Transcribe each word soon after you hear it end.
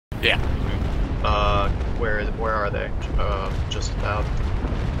Yeah. Where are they? Just about.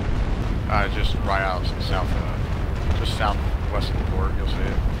 Just right out south, just southwest of the port. You'll see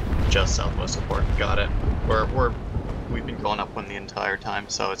it. Just southwest of port. Got it. We've been going upwind the entire time,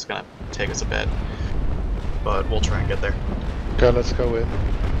 so it's gonna take us a bit, but we'll try and get there. Okay, let's go in.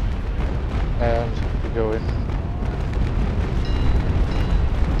 And we go in.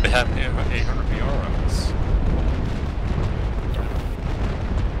 They have 800 VR on us.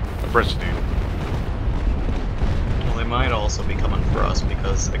 The Brits do. Well, they might also be coming for us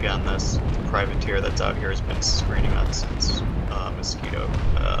because, again, this privateer that's out here has been screening us since Mosquito.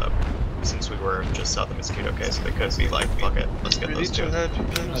 Since we were just south of Mosquito Cay, so they could be like, fuck it, let's get those two. I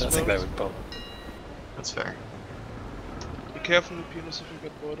don't think they would both. That's fair. Be careful with penis if you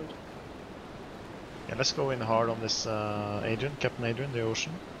get boarded. Yeah, let's go in hard on this Adrian, Captain Adrian, the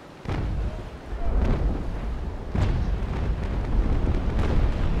ocean.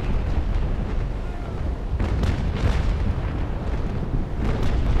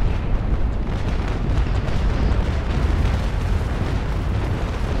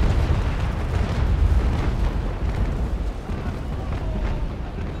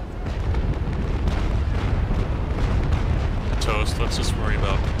 Let's just worry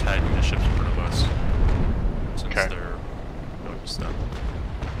about tagging the ships in front of us, since Okay. they're noticed them.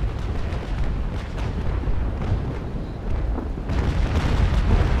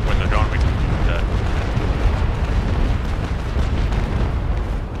 When they're gone, we can do that.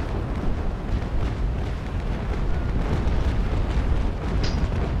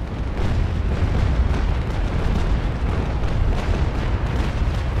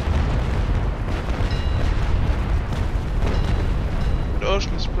 The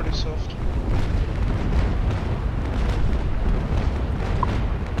ocean is pretty soft.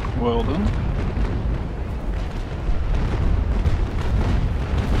 Well done.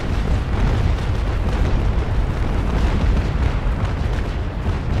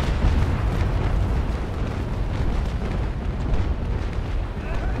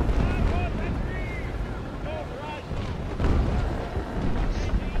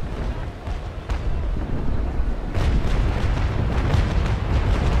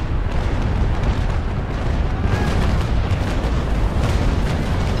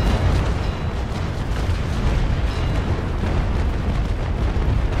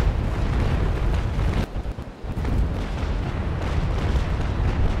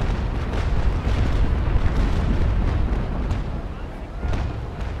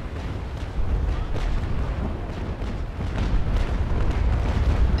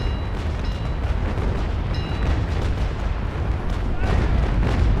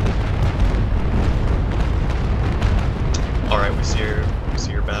 Alright, we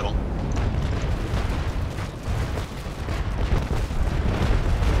see your battle.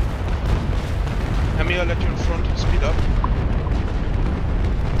 Hemi, I'll let you in front, speed up.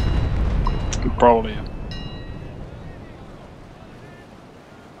 Probably. Yeah.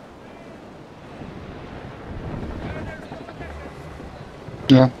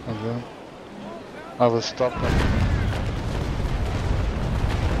 Yeah, I will. I will stop them.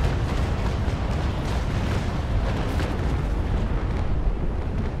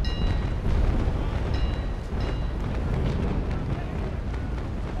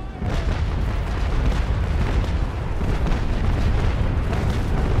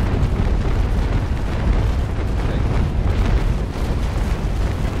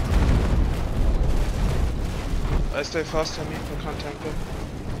 I stay fast, Hemi, I can't tank them.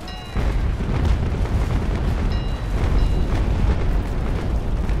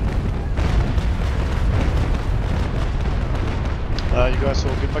 You guys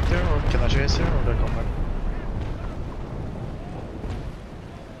all good back there, or can I chase here, or do I come back?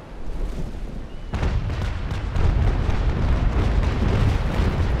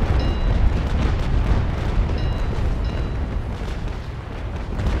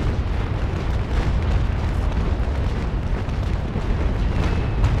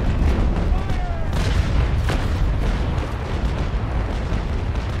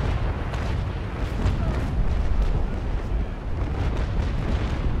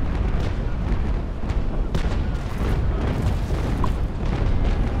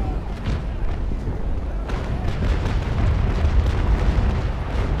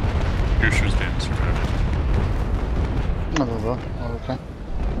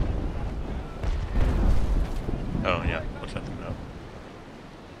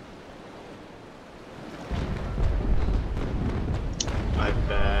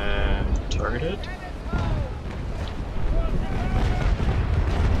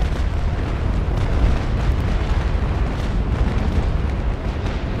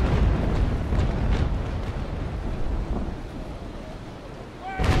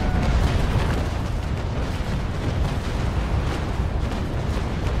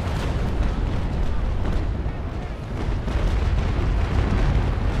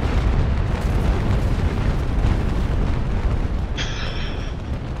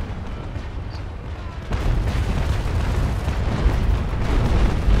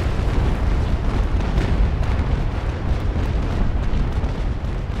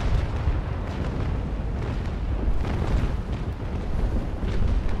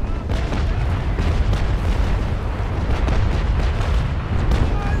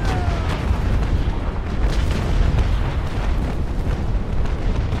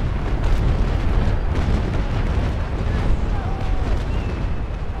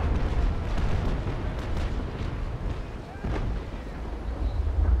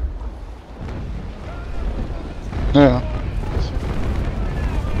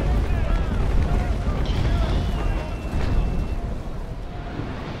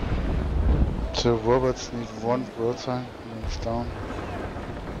 So robots need one broadside and it's down.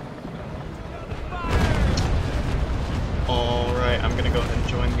 Alright, I'm gonna go ahead and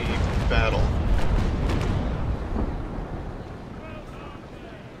join the battle.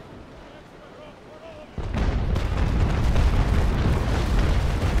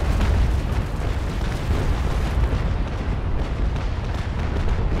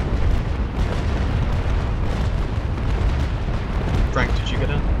 Frank, did you get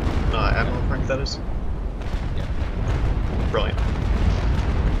in? Admiral Frank, that is? Yeah. Brilliant.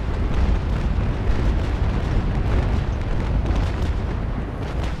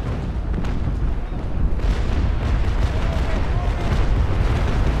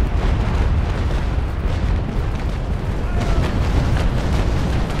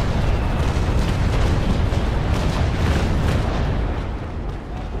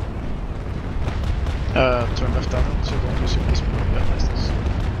 Turn left down so don't use your peace move. Yeah, nice.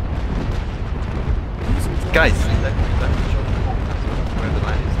 Guys, let me show where the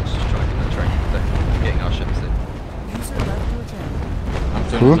line is. Let's just try getting our ships in. I'm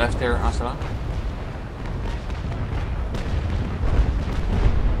turning left there, Astra.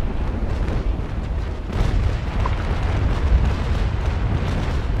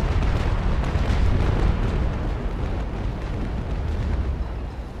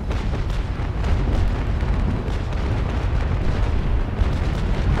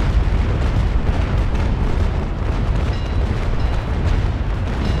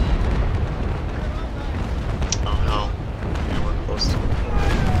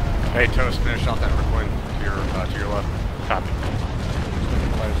 Hey, Toast, finish off that recoil to your left. Copy.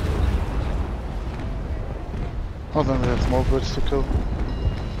 Oh, then we have more birds to kill.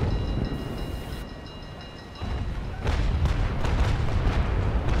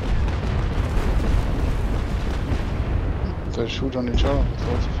 They shoot on each other, it's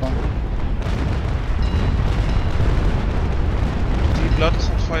also fun. The blood is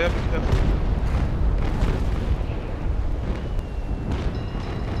on fire, be careful.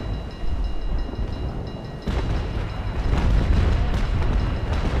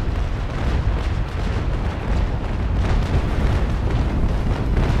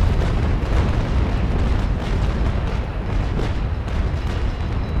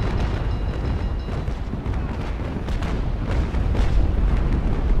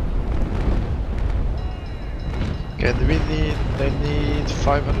 Okay, they need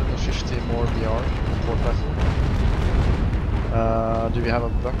 550 more BR for battle. Do we have a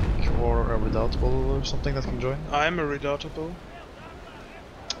buck or a redoubtable or something that can join? I'm a redoubtable.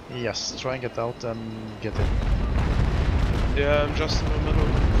 Yes, try and get out and get in. Yeah, I'm just in the middle.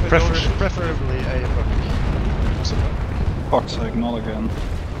 Preferably a buck. What's a buck? Fuck's sake, not again.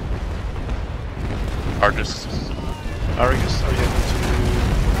 Argus. Argus, are you able to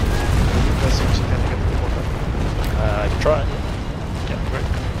message and get the portal? Try. Yeah, great.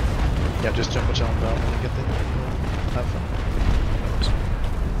 Yeah, just jump a channel down and get in. Have fun.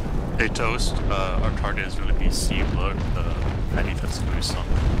 Hey Toast, our target is going to be C Blood, the Penny that's going to be sunk.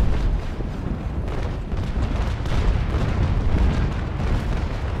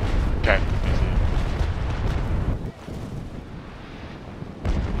 Okay.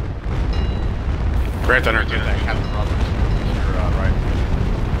 Grant Thunder, do that. Captain Roberts. You're right.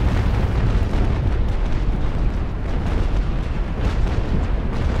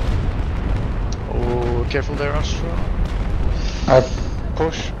 Oh, careful there, Astra. I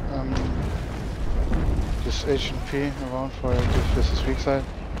push this H&P around for this is weak side.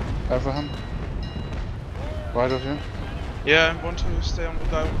 Abraham. Right of you. Yeah, I want to stay on the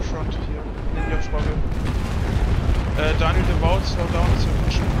guy in front here. In your frogger. Daniel Naval, slow down, so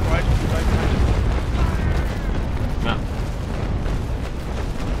pushing right on the right side. Yeah.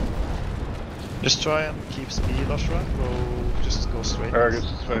 Just try and keep speed, Astra. Just go straight. Argus,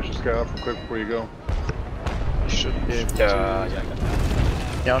 finish the scout real quick before you go. You should be able to. Yeah, I got that.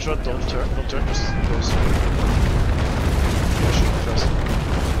 Yeah, Astra, don't turn, just go straight. Pushing fast.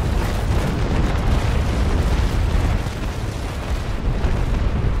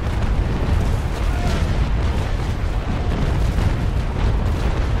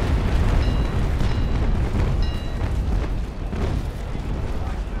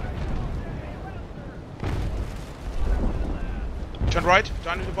 Turn right,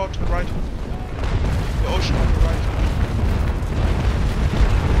 Daniel Naval, turn right. The ocean on the right.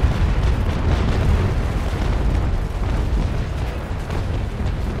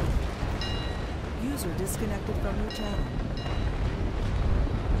 User disconnected from your channel.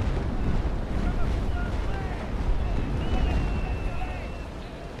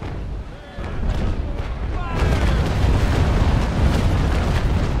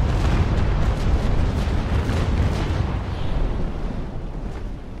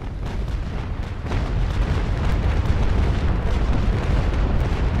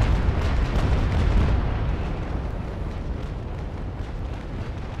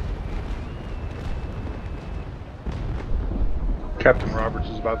 Captain Roberts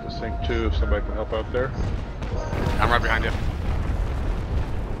is about to sink too, if somebody can help out there. I'm right behind you.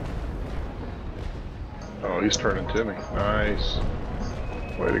 Oh, he's turning to me. Nice.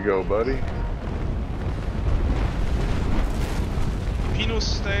 Way to go, buddy. Pinos,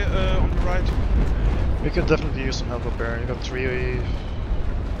 stay on the right. We could definitely use some help up here. You got 3.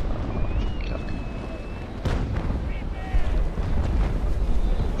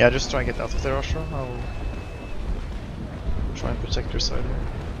 Yeah, just try and get out of there, Ashra. I'll try and protect your side here.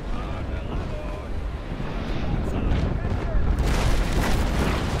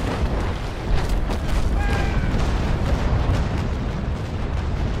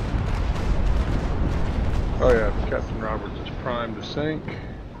 Oh yeah, Captain Roberts is primed to sink.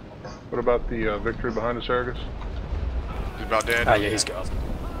 What about the victory behind us, Argus? He's about dead. Ah, yeah, he's gone.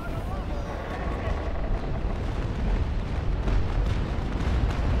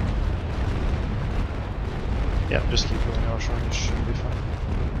 Yeah, just keep going, Ashra. You should be fine.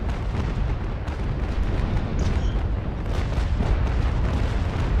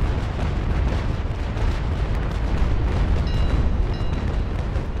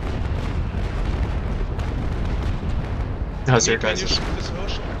 How's your Can you guys? shoot this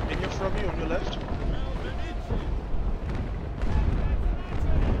Ocean in your from you on your left?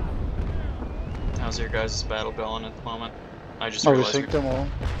 How's your guys' battle going at the moment? I just Oh, we realized sink them all.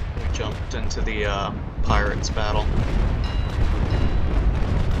 we jumped into the pirates battle.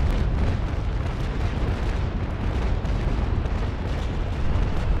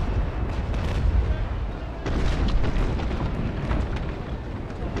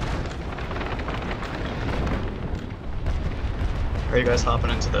 Are you guys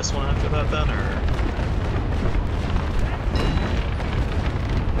hopping into this one after that then, or?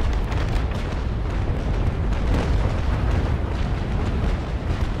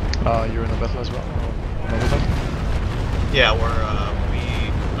 You're in the battle as well? Or another battle? Yeah,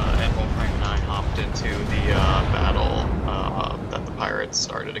 Admiral Frank and I hopped into the battle that the pirates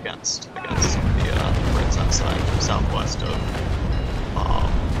started against the Brits outside, southwest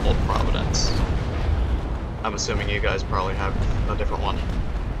of Old Providence. I'm assuming you guys probably have a different one.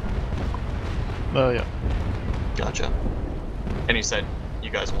 Yeah. Gotcha. And you said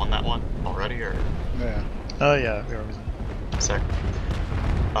you guys won that one already, or? Yeah. Yeah, we are. Sick.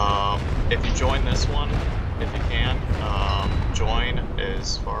 If you join this one, if you can, join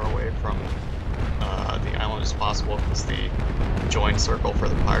as far away from the island as possible, because the join circle for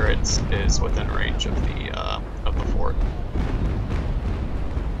the pirates is within range of the fort.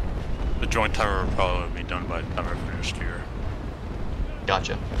 The joint tower will probably be done by the time I finished here.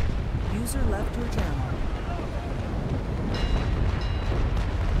 Gotcha. User left your channel.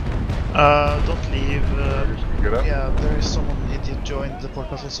 Don't leave. Argus can get up. Yeah, there is someone idiot joined the port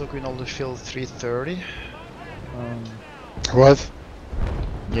battle, so Green Alder Field 330. What?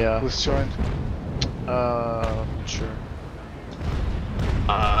 Yeah. Who's joined? Sure.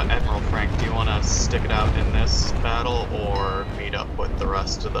 Admiral Frank, do you want to stick it out in this battle, or meet up with the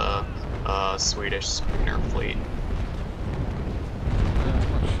rest of the Swedish schooner fleet?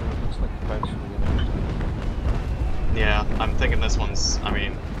 I'm not sure. It looks like the pirates will win. Yeah, I'm thinking this one's, I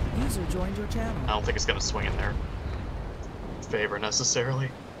mean, User joined your channel. I don't think it's going to swing in their favor necessarily.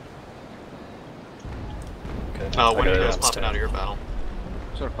 Okay. When are you guys popping out of your battle?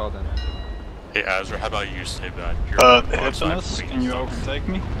 Sure, call then. Hey Azra, how about you stay back? Happiness, can you overtake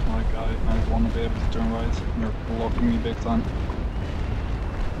me? Like, I want to be able to turn right. You're blocking me big time.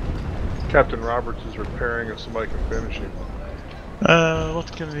 Captain Roberts is repairing if somebody can finish him.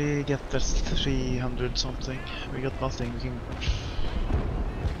 What can we get? That's 300 something. We got nothing. We can.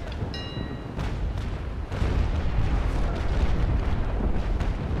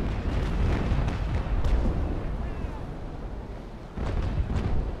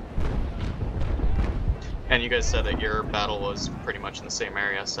 And you guys said that your battle was pretty much in the same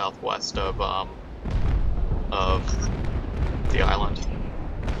area, southwest of the island.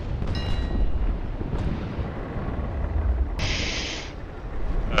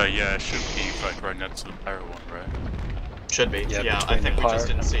 Yeah, it should be like right next to the pirate one, right? Should be. Yeah, Yeah, I between think the we just pirate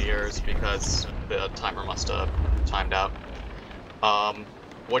didn't see yours because the timer must have timed out.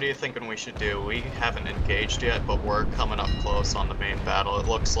 What are you thinking we should do? We haven't engaged yet, but we're coming up close on the main battle. It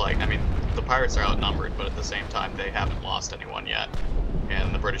looks like, I mean, the pirates are outnumbered, but at the same time, they haven't lost anyone yet.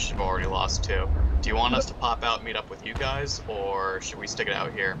 And the British have already lost 2. Do you want us to pop out and meet up with you guys, or should we stick it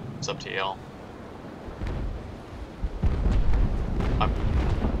out here? It's up to y'all.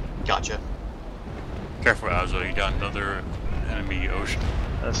 Gotcha. Careful, Azra, you got another enemy ocean.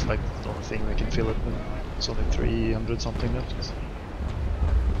 That's like the only thing we can fill it with. It's only 300 something left.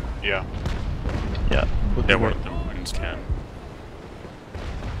 Yeah. Yeah. Would be Yeah, one great. of the marines can.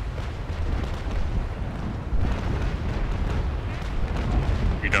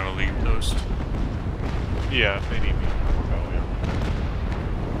 gonna leave those? Yeah, if they need me. Oh, yeah.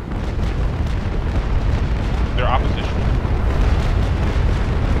 They're opposition.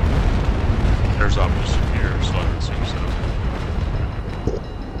 There's opposition here, so I would assume so.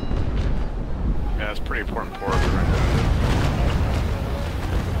 Yeah, it's pretty important port right now.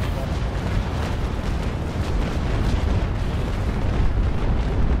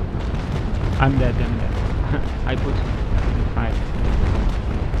 I'm dead. I put 5.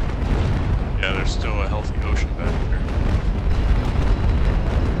 Yeah, there's still a healthy ocean back there.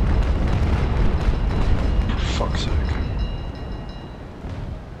 For fuck's sake.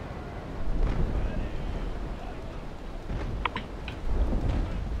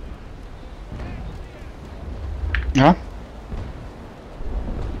 Yeah?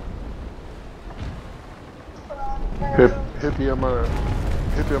 Hippie, I'm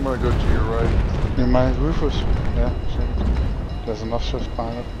gonna go to your right. In my Rufus? Yeah, sure. There's enough shift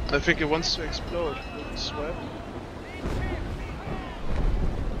behind it. I think it wants to explode. With the swipe.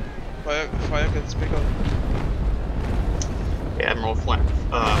 Fire gets bigger. Yeah, Admiral Frank,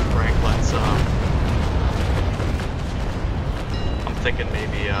 let's I'm thinking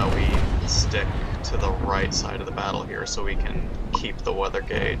maybe we stick to the right side of the battle here so we can keep the weather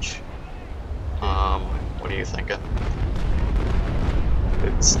gauge. What are you thinking?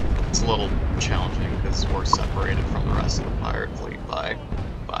 It's a little challenging because we're separated from the rest of the pirate fleet by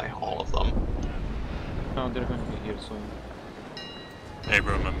all of them. No, they're going to be here soon.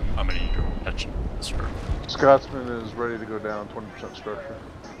 Abram, I'm gonna need your attention, sir. Scotsman is ready to go down, 20% structure.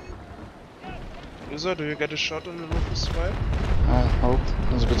 User, do you get a shot on the Rufus swipe? I hope.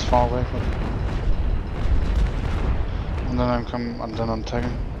 It's a bit far away from it. And then I'm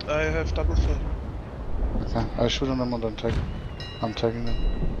tagging. I have double fill. Okay, I shoot on them and then tag. I'm tagging them.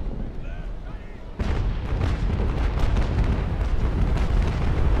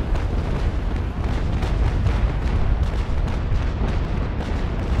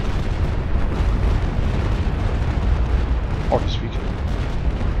 Oh, he's weak.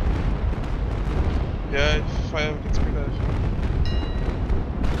 Yeah, fire gets bigger.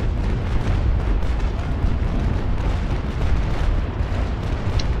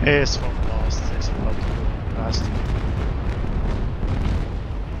 It's from last. It's about to go past.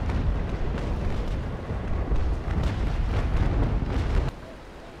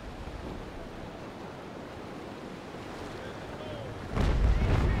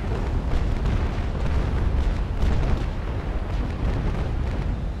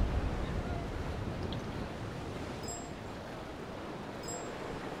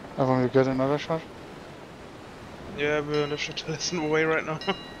 Everyone, you get another shot? Yeah, we're in the shot in the way right now.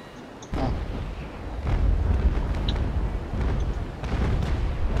 Oh.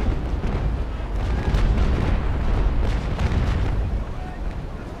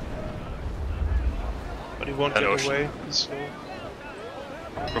 But he won't That get ocean. away, he's slow.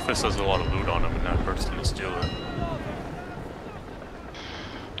 Rufus has a lot of loot on him, and that hurts him to steal it.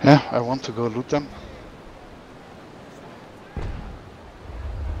 Yeah, I want to go loot them.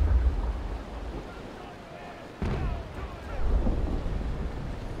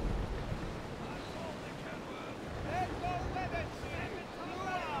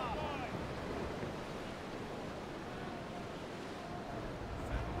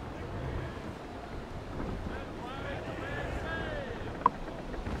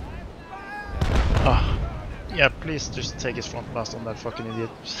 Yeah, please just take his front blast on that fucking idiot.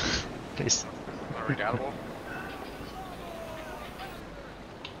 Please. Redoubtable?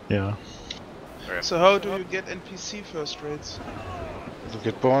 Yeah. Okay. So how do you get NPC first rates? To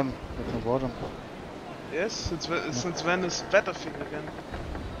get born, you can board them. Yes, since when is that a thing again?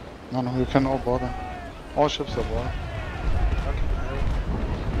 No, you can all board them. All ships are boarded. Okay.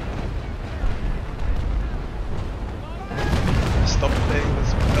 Stop playing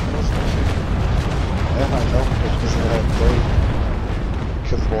this. That wasn't a thing. Yeah, I know, because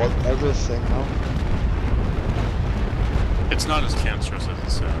they can board everything now. It's not as cancerous as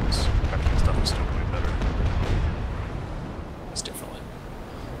it sounds. Crafting stuff is still way better. It's definitely.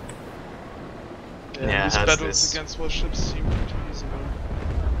 Yeah, these it has battles this- against warships seem pretty easy now.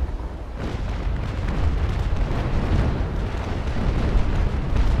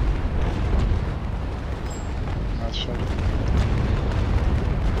 Nice shot.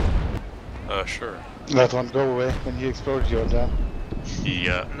 Sure. Let one go away. When he explodes, you're dead.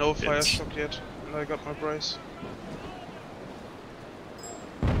 Yeah. No fire it's- shock yet, and I got my brace.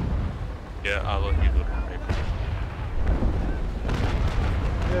 Yeah, I'll let you loot on paper.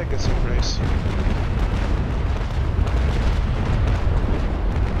 Yeah, I guess a brace.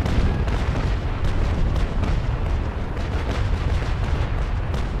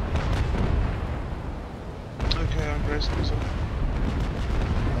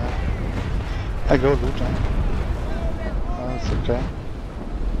 I go loot him. Oh, it's okay.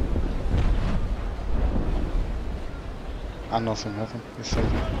 Ah, nothing happened. He's safe.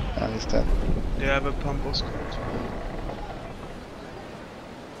 Yeah, he's dead. Yeah, I have a pump was good.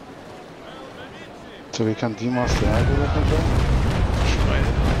 So we can demos the high level control? Try it.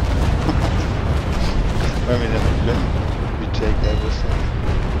 When we never win, we take everything.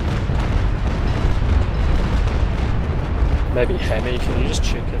 Maybe Hammy, can you just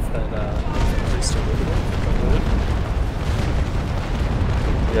check if that is still livable?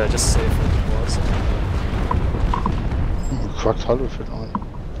 Yeah, just see if it was. Cracked hollow fit on.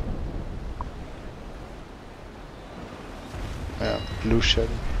 Yeah, blue shadow,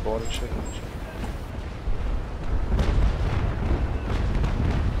 border check.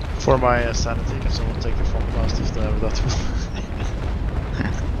 For my sanity, can someone take the front blast if they have that one?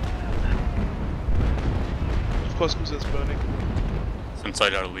 Of course, because it's burning. Since I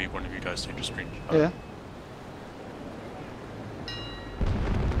gotta leave, one of you guys take a screenshot. Yeah.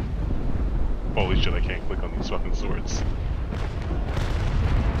 Holy shit, I can't click on these fucking swords.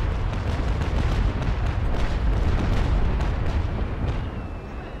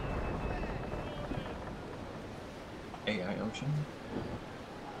 AI Ocean?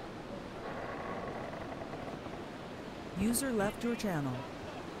 User left your channel.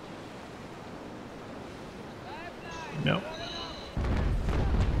 No.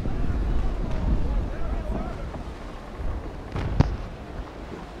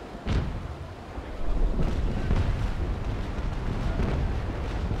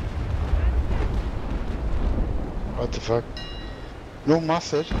 What the fuck? No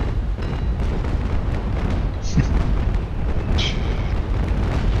message.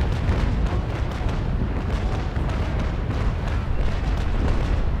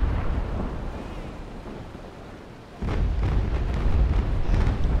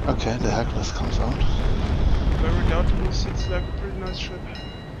 Okay, the Hercules comes out. Very doubtful, seems like a pretty nice ship.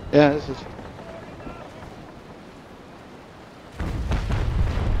 Yeah, is it?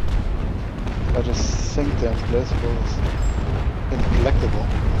 I just think the inflatable is indelectable.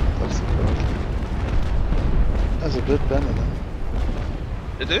 That's the word. That's a bit better then.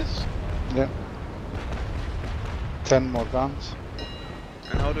 It is? Yeah. 10 more guns.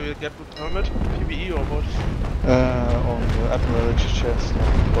 And how do you get the permit? PvE or what? On the Admiralty chest or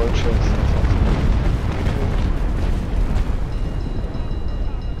Gold chest or something.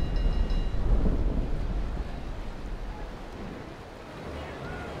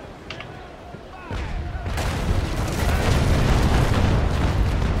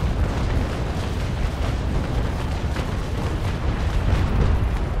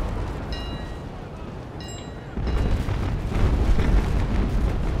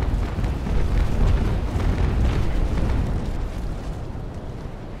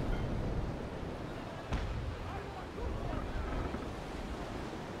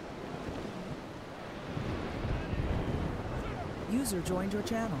 User joined your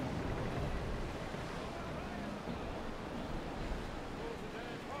channel.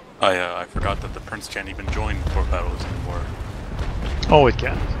 I forgot that the Prince can't even join war battles anymore. Oh, it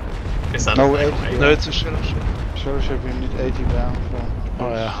can. Is that No, a thing? 80. No, it's a shadow ship. Shadow ship, you need 80 down for.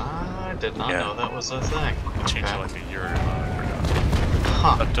 Oh yeah. I did not Yeah. know that was a thing. It changed Okay. like a year ago, I forgot.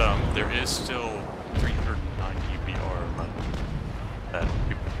 Huh. But there is still 390 BR left that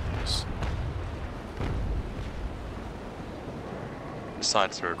people can use.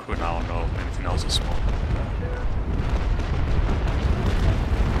 Besides the recruit, I don't know if anything else is small.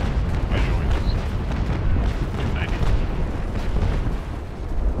 I joined. 90.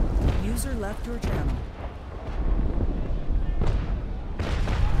 User left your channel.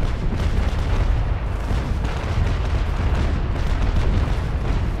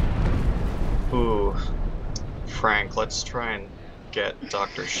 Ooh. Frank, let's try and get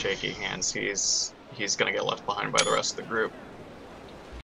Dr. Shaky Hands. He's gonna get left behind by the rest of the group.